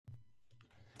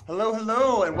Hello,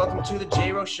 hello, and welcome to the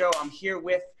J-Ro Show. I'm here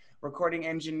with recording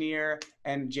engineer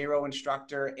and J-Ro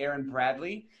instructor Aaron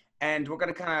Bradley, and we're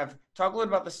going to kind of talk a little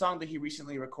about the song that he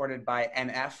recently recorded by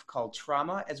NF called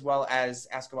Trauma, as well as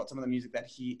ask about some of the music that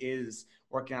he is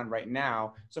working on right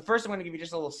now. So first, I'm going to give you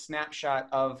just a little snapshot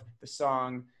of the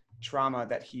song Trauma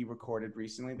that he recorded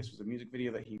recently. This was a music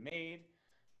video that he made.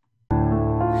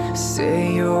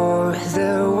 Say you're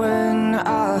there when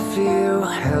I feel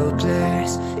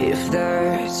helpless. If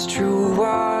that's true,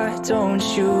 why don't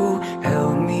you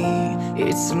help me?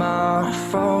 It's my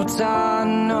fault, I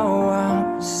know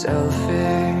I'm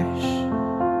selfish.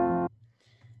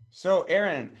 So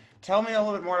Aaron, tell me a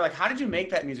little bit more, like, how did you make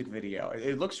that music video?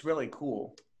 It looks really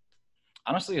cool.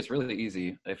 Honestly, it's really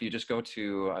easy. If you just go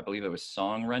to, I believe it was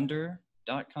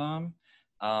songrender.com.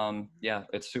 Yeah,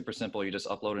 it's super simple. You just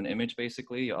upload an image,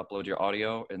 basically. You upload your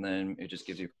audio, and then it just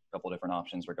gives you a couple different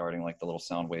options regarding like the little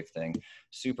sound wave thing.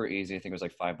 Super easy. I think it was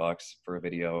like $5 for a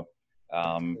video.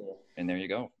 Cool. And there you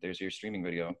go. There's your streaming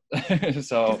video.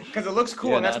 So because it looks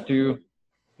cool, yeah, and that's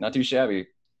not too shabby.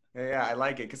 Yeah, I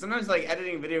like it because sometimes like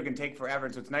editing video can take forever.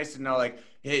 So it's nice to know like,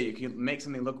 hey, you can make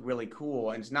something look really cool,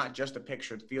 and it's not just a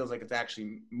picture. It feels like it's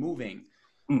actually moving.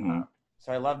 Mm-hmm.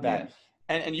 So I love that. Yeah.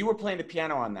 And you were playing the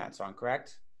piano on that song,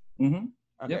 correct? Mm-hmm.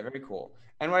 Okay, Yep. very cool.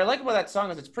 And what I like about that song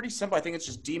is it's pretty simple. I think it's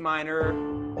just D minor,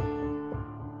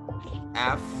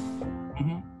 F,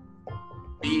 Mm-hmm.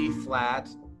 B flat,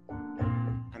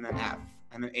 and then F,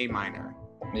 and then A minor.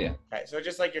 Yeah. Okay, so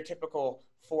just like your typical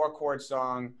 4-chord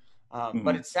song,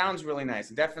 but it sounds really nice.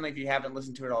 And definitely, if you haven't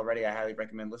listened to it already, I highly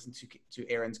recommend listen to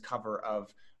Aaron's cover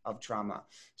of Trauma.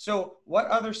 So what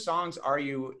other songs are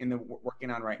you working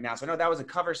on right now? So I know that was a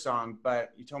cover song, but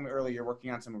you told me earlier you're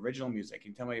working on some original music. Can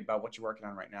you tell me about what you're working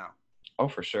on right now? Oh,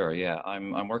 for sure. Yeah,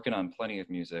 I'm working on plenty of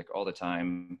music all the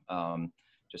time.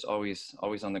 Just always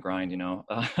on the grind, you know.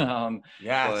 But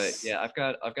Yes. yeah, I've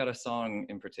got a song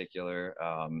in particular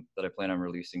that I plan on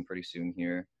releasing pretty soon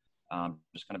here.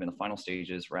 Just kind of in the final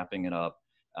stages, wrapping it up.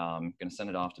 Gonna send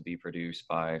it off to be produced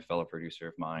by a fellow producer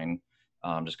of mine.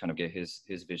 Just kind of get his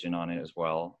vision on it as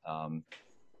well.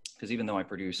 Because even though I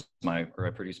produce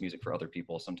music for other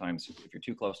people, sometimes if you're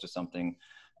too close to something,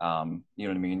 you know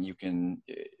what I mean, you can't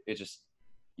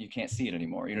see it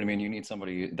anymore. You know what I mean? You need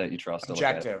somebody that you trust to look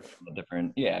at a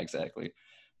different, yeah, exactly,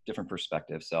 different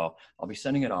perspective. So I'll be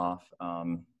sending it off,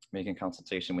 making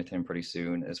consultation with him pretty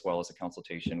soon, as well as a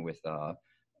consultation with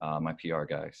my PR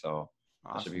guy. So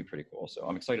Awesome. That should be pretty cool. So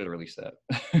I'm excited to release that.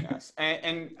 Yes,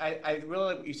 and I really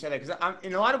like what you said that because I'm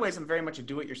in a lot of ways I'm very much a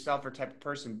do-it-yourselfer type of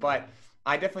person, but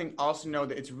I definitely also know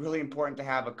that it's really important to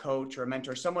have a coach or a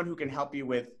mentor, someone who can help you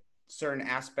with certain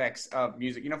aspects of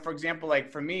music. You know, for example,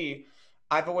 like for me,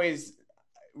 I've always,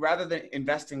 rather than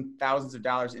investing thousands of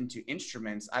dollars into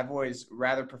instruments, I've always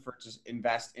rather preferred to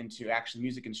invest into actual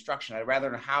music instruction. I'd rather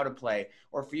know how to play,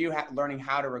 or for you, learning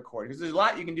how to record, because there's a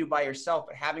lot you can do by yourself,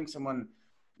 but having someone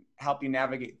help you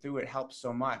navigate through it helps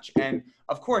so much. And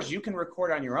of course you can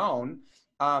record on your own.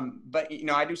 But you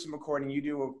know, I do some recording, you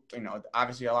do, you know,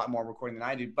 obviously a lot more recording than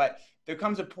I do, but there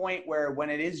comes a point where when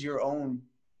it is your own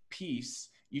piece,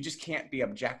 you just can't be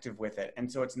objective with it.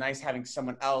 And so it's nice having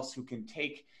someone else who can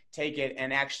take it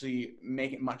and actually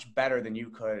make it much better than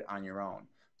you could on your own.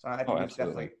 So I think there's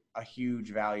definitely a huge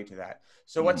value to that.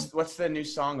 So what's the new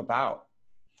song about?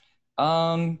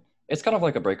 It's kind of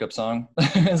like a breakup song.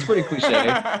 It's pretty cliche.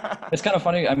 It's kind of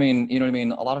funny. I mean, you know what I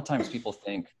mean? A lot of times people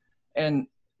think, and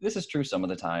this is true some of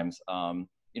the times,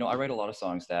 you know, I write a lot of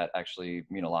songs that actually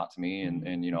mean a lot to me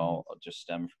and you know, just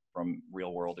stem from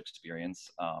real world experience.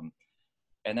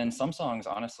 And then some songs,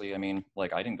 honestly, I mean,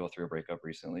 like I didn't go through a breakup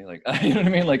recently. Like, you know what I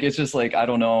mean? Like, it's just like, I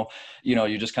don't know, you know,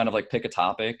 you just kind of like pick a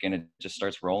topic and it just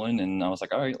starts rolling. And I was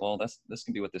like, all right, well, this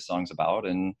can be what this song's about,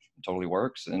 and it totally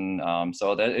works. And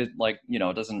so that it, like, you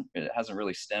know, it hasn't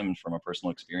really stemmed from a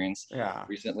personal experience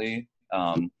recently.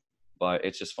 But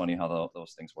it's just funny how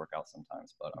those things work out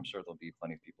sometimes. But I'm sure there'll be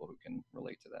plenty of people who can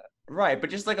relate to that. Right, but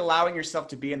just like allowing yourself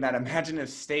to be in that imaginative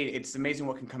state, it's amazing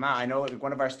what can come out. I know like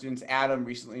one of our students, Adam,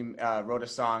 recently wrote a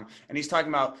song, and he's talking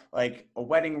about like a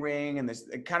wedding ring and this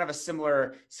kind of a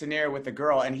similar scenario with a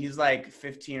girl, and he's like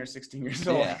 15 or 16 years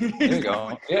old. Yeah, there you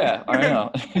go. Yeah, I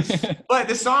know. But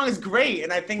the song is great,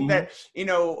 and I think that, you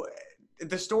know,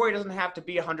 the story doesn't have to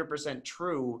be 100%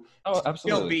 true. Oh,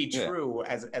 absolutely. Still be true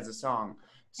as a song.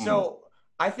 So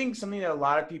I think something that a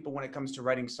lot of people, when it comes to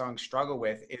writing songs, struggle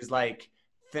with is like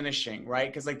finishing, right?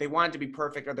 Because like they want it to be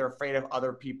perfect, or they're afraid of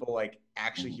other people like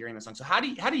actually hearing the song. So how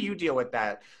do you deal with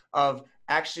that, of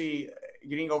actually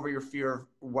getting over your fear of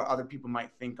what other people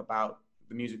might think about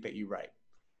the music that you write?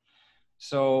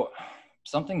 So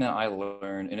something that I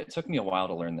learned, and it took me a while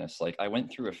to learn this. Like I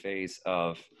went through a phase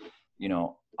of,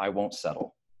 I won't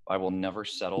settle. I will never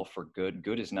settle for good.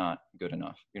 Good is not good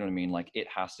enough. You know what I mean? Like it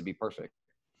has to be perfect.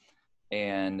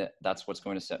 And that's what's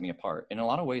going to set me apart. In a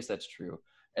lot of ways, that's true.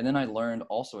 And then I learned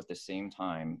also at the same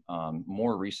time,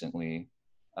 more recently,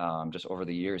 just over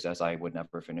the years, as I would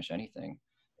never finish anything,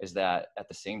 is that at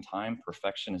the same time,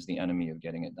 perfection is the enemy of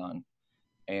getting it done.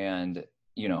 And,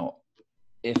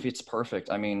 if it's perfect,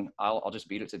 I mean, I'll just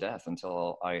beat it to death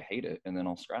until I hate it, and then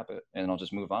I'll scrap it and I'll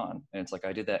just move on. And it's like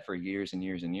I did that for years and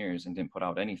years and years and didn't put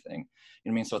out anything. You know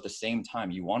what I mean? So at the same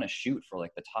time, you want to shoot for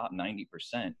like the top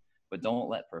 90%, but don't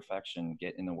let perfection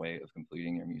get in the way of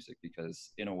completing your music,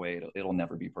 because in a way it'll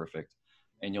never be perfect,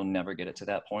 and you'll never get it to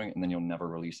that point, and then you'll never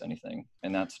release anything.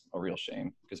 And that's a real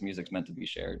shame, because music's meant to be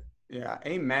shared. Yeah,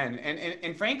 amen.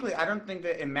 And frankly, I don't think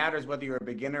that it matters whether you're a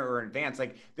beginner or advanced.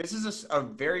 Like this is a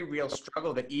very real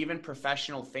struggle that even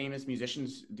professional, famous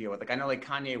musicians deal with. Like I know, like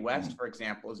Kanye West, for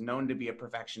example, is known to be a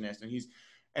perfectionist,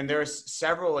 and there's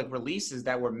several like releases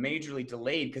that were majorly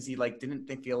delayed because he like didn't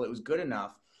feel it was good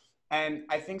enough. And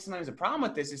I think sometimes the problem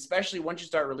with this, especially once you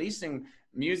start releasing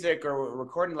music or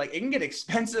recording, like it can get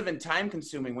expensive and time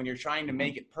consuming when you're trying to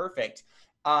make it perfect.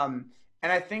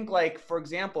 And I think, like, for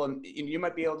example, you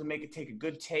might be able to make it take a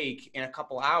good take in a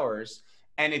couple hours,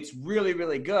 and it's really,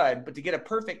 really good. But to get a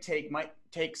perfect take might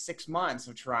take 6 months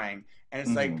of trying. And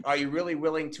it's like, are you really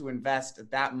willing to invest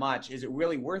that much? Is it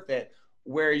really worth it?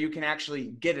 Where you can actually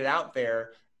get it out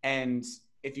there, and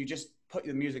if you just put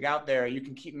the music out there, you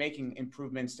can keep making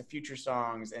improvements to future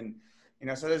songs. And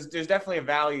so there's definitely a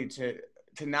value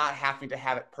to not having to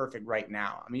have it perfect right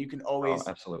now. I mean, you can always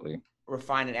absolutely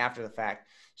refine it after the fact.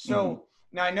 So.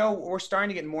 Now, I know we're starting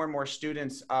to get more and more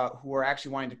students who are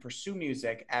actually wanting to pursue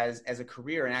music as a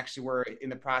career. And actually, we're in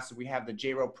the process. We have the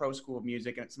J-Ro Pro School of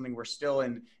Music, and it's something we're still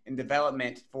in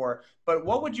development for. But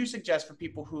what would you suggest for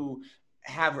people who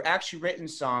have actually written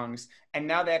songs and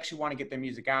now they actually want to get their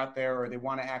music out there, or they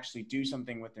want to actually do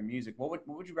something with their music? What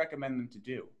would you recommend them to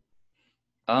do?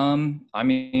 I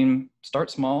mean,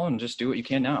 start small and just do what you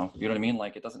can now. You know what I mean?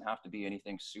 Like it doesn't have to be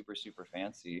anything super, super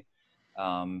fancy. You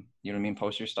know what I mean?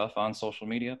 Post your stuff on social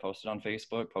media, post it on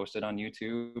Facebook, post it on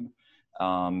YouTube. You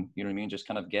know what I mean? Just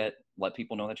kind of let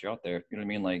people know that you're out there. You know what I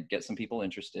mean? Like get some people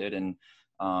interested. And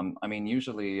I mean,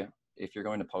 usually if you're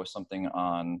going to post something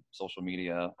on social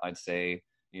media, I'd say,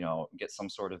 get some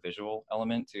sort of visual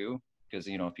element too. Because,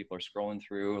 if people are scrolling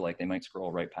through, like they might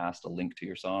scroll right past a link to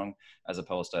your song as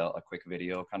opposed to a quick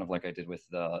video, kind of like I did with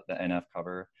the NF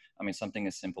cover. I mean, something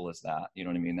as simple as that, you know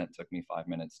what I mean? That took me 5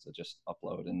 minutes to just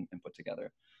upload and put together.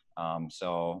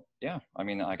 So yeah, I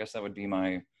mean, I guess that would be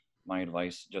my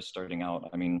advice just starting out.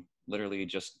 I mean, literally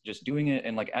just doing it.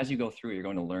 And like, as you go through, you're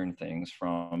going to learn things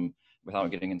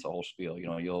without getting into a whole spiel.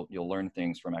 You'll learn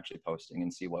things from actually posting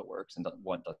and see what works and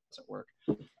what doesn't work,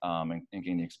 and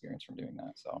gain the experience from doing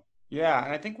that. So. Yeah,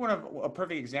 and I think a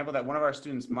perfect example that one of our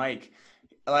students, Mike,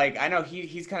 like I know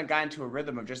he's kind of gotten into a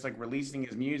rhythm of just like releasing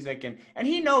his music, and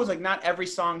he knows like not every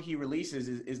song he releases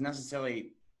is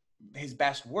necessarily his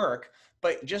best work,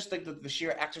 but just like the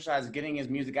sheer exercise of getting his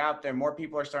music out there, more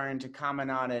people are starting to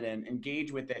comment on it and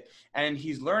engage with it, and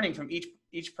he's learning from each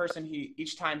person.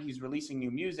 Each time he's releasing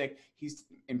new music, he's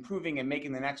improving and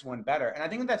making the next one better. And I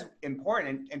think that's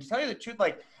important. And to tell you the truth,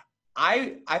 like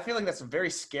I feel like that's a very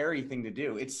scary thing to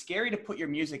do. It's scary to put your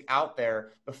music out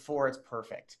there before it's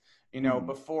perfect,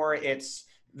 before it's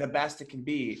the best it can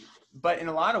be. But in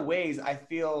a lot of ways, I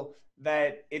feel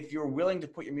that if you're willing to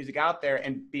put your music out there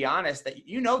and be honest that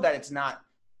that it's not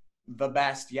the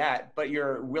best yet, but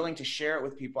you're willing to share it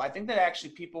with people, I think that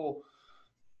actually people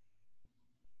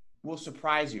will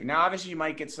surprise you. Now, obviously, you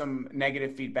might get some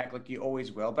negative feedback like you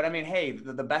always will. But I mean, hey,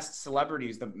 the best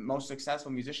celebrities, the most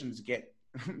successful musicians get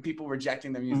people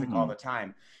rejecting their music all the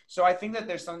time. So I think that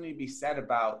there's something to be said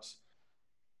about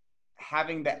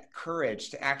having that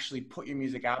courage to actually put your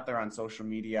music out there on social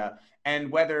media,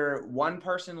 and whether one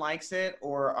person likes it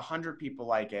or 100 people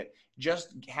like it,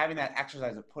 just having that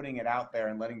exercise of putting it out there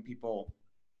and letting people,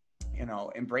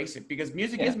 embrace it, because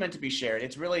music is meant to be shared.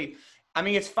 It's really, I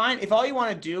mean, it's fine if all you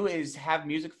want to do is have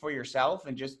music for yourself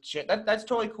and just share. That's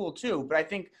totally cool too. But I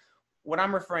think what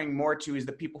I'm referring more to is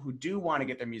the people who do want to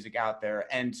get their music out there,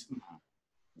 and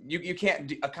you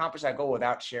can't accomplish that goal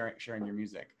without sharing your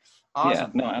music.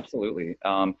 Awesome. Yeah, no, absolutely.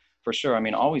 For sure. I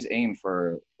mean, always aim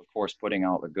for, of course, putting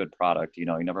out a good product. You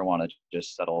never want to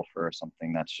just settle for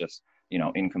something that's just,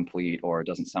 incomplete or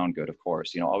doesn't sound good, of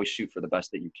course. Always shoot for the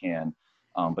best that you can,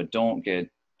 but don't get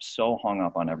so hung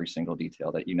up on every single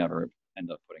detail that you never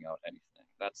end up putting out anything.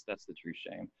 That's the true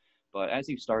shame. But as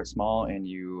you start small and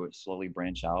you slowly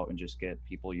branch out and just get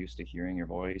people used to hearing your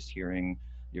voice, hearing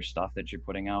your stuff that you're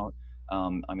putting out,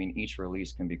 I mean, each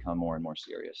release can become more and more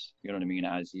serious. You know what I mean?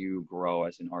 As you grow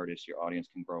as an artist, your audience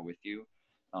can grow with you.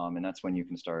 And that's when you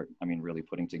can start, I mean, really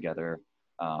putting together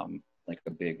like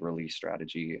a big release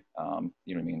strategy, you know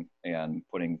what I mean? And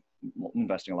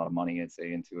investing a lot of money, I'd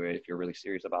say, into it if you're really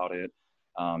serious about it.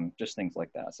 Just things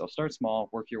like that. So start small,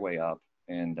 work your way up,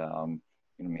 and you know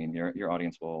what I mean? Your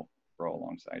audience will grow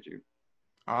alongside you.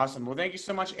 Awesome. Well, thank you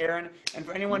so much, Aaron. And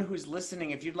for anyone who's listening,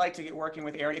 if you'd like to get working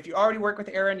with Aaron, if you already work with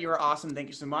Aaron, you're awesome. Thank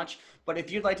you so much. But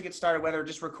if you'd like to get started, whether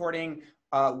just recording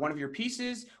one of your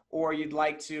pieces, or you'd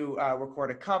like to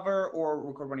record a cover or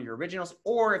record one of your originals,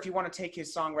 or if you want to take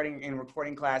his songwriting and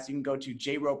recording class, you can go to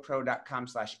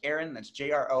jropro.com/Aaron. That's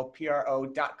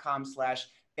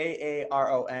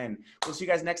JROPRO.com/AARON. We'll see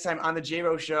you guys next time on the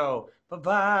J-Ro Show.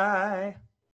 Bye-bye.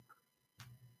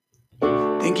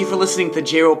 Thank you for listening to the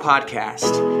J-Ro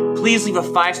Podcast. Please leave a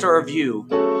 5-star review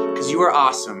because you are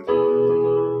awesome.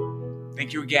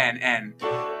 Thank you again, and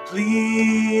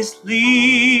please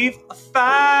leave a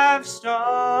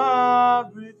 5-star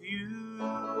review.